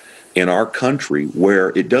civility in our country, where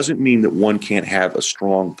it doesn't mean that one can't have a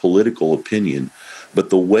strong political opinion, but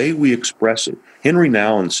the way we express it. Henry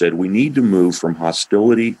Nouwen said we need to move from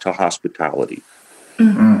hostility to hospitality.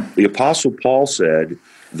 The Apostle Paul said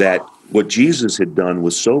that what Jesus had done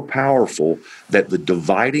was so powerful that the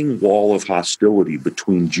dividing wall of hostility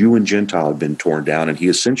between Jew and Gentile had been torn down. And he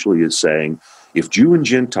essentially is saying, if Jew and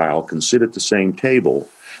Gentile can sit at the same table,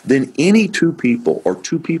 then any two people or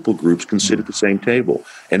two people groups can sit at the same table.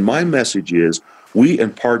 And my message is,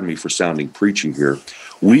 and pardon me for sounding preachy here,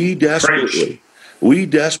 we desperately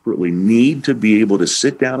need to be able to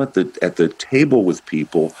sit down at the table with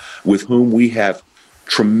people with whom we have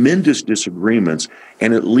tremendous disagreements,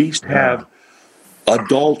 and at least have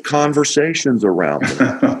adult conversations around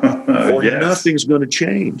them, or nothing's going to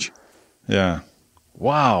change. Yeah.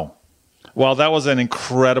 Wow. Well, that was an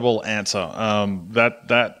incredible answer.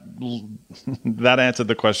 That answered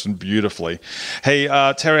the question beautifully. Hey,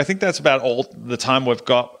 Terry, I think that's about all the time we've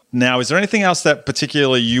got now. Is there anything else that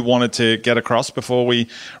particularly you wanted to get across before we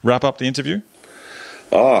wrap up the interview?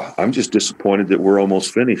 I'm just disappointed that we're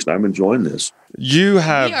almost finished. I'm enjoying this. We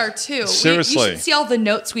are too. Seriously. You should see all the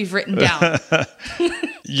notes we've written down.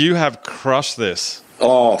 You have crushed this.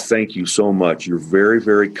 Oh, thank you so much. You're very,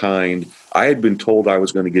 very kind. I had been told I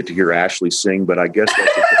was going to get to hear Ashley sing, but I guess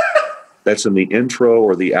that's in the intro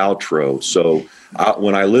or the outro. So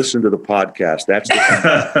when I listen to the podcast, that's the thing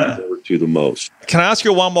I look forward to the most. Can I ask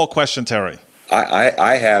you one more question, Terry?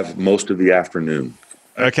 I have most of the afternoon.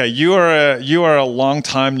 Okay, you are a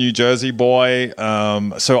long-time New Jersey boy.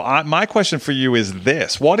 So my question for you is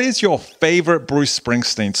this: what is your favorite Bruce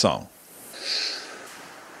Springsteen song?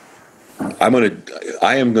 I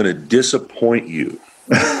am gonna disappoint you.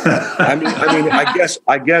 I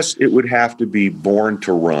guess it would have to be "Born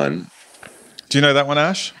to Run." Do you know that one,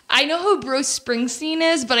 Ash? I know who Bruce Springsteen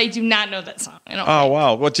is, but I do not know that song.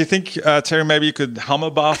 Wow! What do you think, Terry? Maybe you could hum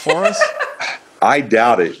a bar for us. I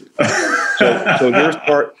doubt it. So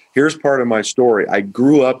here's part of my story. I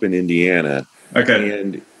grew up in Indiana.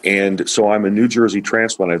 Okay. And so I'm a New Jersey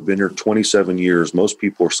transplant. I've been here 27 years. Most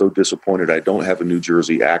people are so disappointed I don't have a New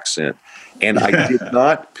Jersey accent. And I did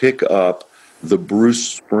not pick up the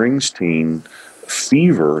Bruce Springsteen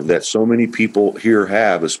fever that so many people here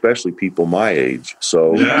have, especially people my age.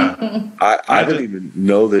 So I didn't even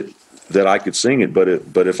know that I could sing it, but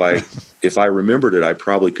if I remembered it, I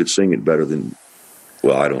probably could sing it better than,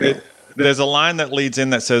 well, I don't know. There's a line that leads in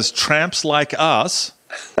that says, "Tramps like us,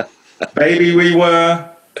 baby, we were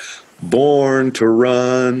born to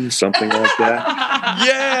run," something like that.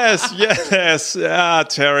 Yes.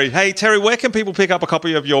 Terry. Hey, Terry, where can people pick up a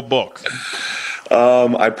copy of your book?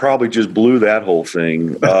 I probably just blew that whole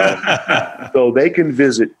thing. So they can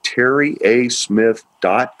visit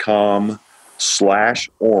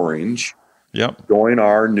terryasmith.com/orange. Yep. Join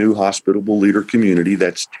our new hospitable leader community.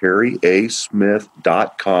 That's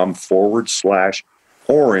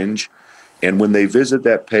terryasmith.com/orange. And when they visit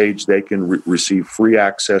that page, they can receive free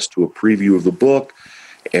access to a preview of the book,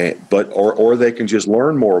 or they can just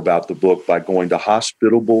learn more about the book by going to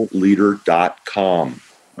hospitableleader.com.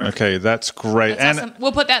 Okay, that's great. That's awesome.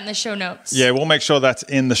 We'll put that in the show notes. Yeah, we'll make sure that's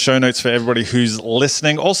in the show notes for everybody who's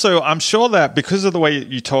listening. Also, I'm sure that because of the way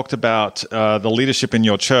you talked about the leadership in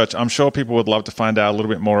your church, I'm sure people would love to find out a little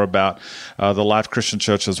bit more about the Life Christian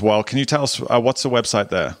Church as well. Can you tell us what's the website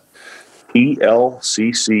there?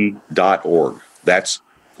 TLCC.org. That's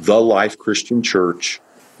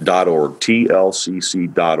thelifechristianchurch.org.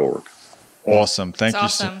 TLCC.org. Awesome. Thank you.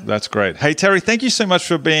 Awesome. That's great. Hey, Terry, thank you so much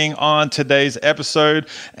for being on today's episode.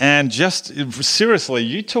 And just seriously,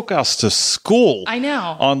 you took us to school. I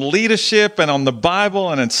know. On leadership and on the Bible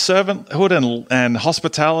and in servanthood and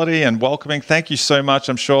hospitality and welcoming. Thank you so much.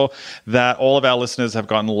 I'm sure that all of our listeners have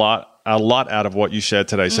gotten a lot out of what you shared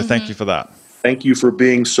today. So thank you for that. Thank you for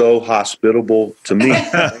being so hospitable to me.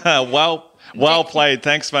 Well played.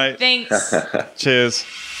 Thanks, mate. Thanks. Cheers.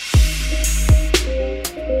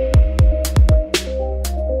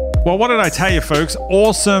 Well, what did I tell you, folks?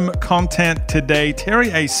 Awesome content today.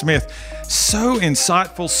 Terry A. Smith, so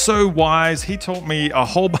insightful, so wise. He taught me a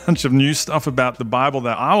whole bunch of new stuff about the Bible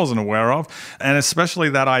that I wasn't aware of, and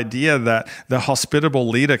especially that idea that the hospitable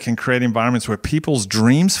leader can create environments where people's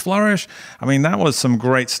dreams flourish. I mean, that was some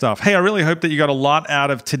great stuff. Hey, I really hope that you got a lot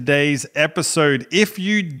out of today's episode. If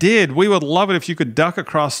you did, we would love it if you could duck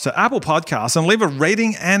across to Apple Podcasts and leave a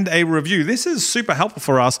rating and a review. This is super helpful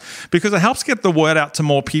for us because it helps get the word out to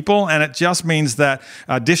more people, and it just means that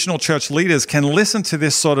additional church leaders can listen to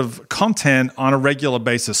this sort of content on a regular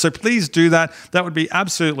basis. So please do that. That would be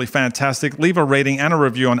absolutely fantastic. Leave a rating and a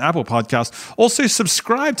review on Apple Podcasts. Also,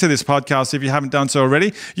 subscribe to this podcast if you haven't done so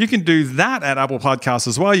already. You can do that at Apple Podcasts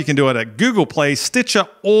as well. You can do it at Google Play, Stitcher,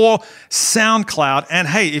 or SoundCloud. And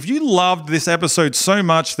hey, if you loved this episode so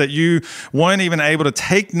much that you weren't even able to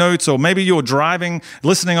take notes, or maybe you're driving,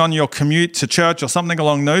 listening on your commute to church or something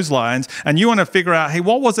along those lines, and you want to figure out, hey,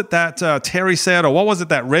 what was it that Terry said, or what was it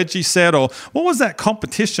that Reggie said, or what was that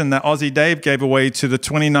competition that Aussie Dave gave away to the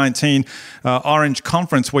 2019 Orange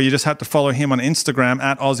Conference, where you just had to follow him on Instagram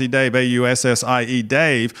at Aussie Dave, AUSSIE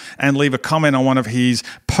Dave, and leave a comment on one of his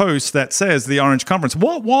posts that says the Orange Conference.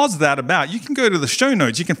 What was that about? You can go to the show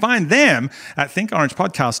notes. You can find them at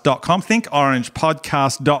thinkorangepodcast.com,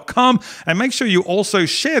 thinkorangepodcast.com, and make sure you also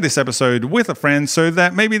share this episode with a friend so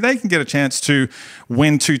that maybe they can get a chance to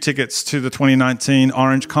win 2 tickets to the 2019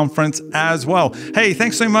 Orange Conference as well. Hey,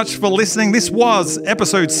 thanks so much for listening. This was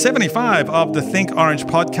episode 75 of the Think Orange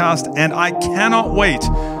podcast, and I cannot wait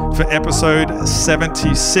for episode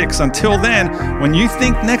 76. Until then, when you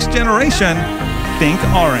think next generation, think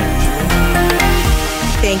orange.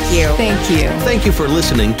 Thank you. Thank you. Thank you for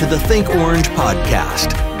listening to the Think Orange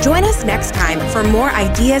podcast. Join us next time for more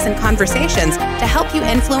ideas and conversations to help you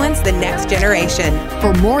influence the next generation.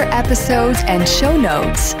 For more episodes and show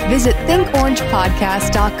notes, visit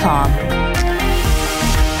thinkorangepodcast.com.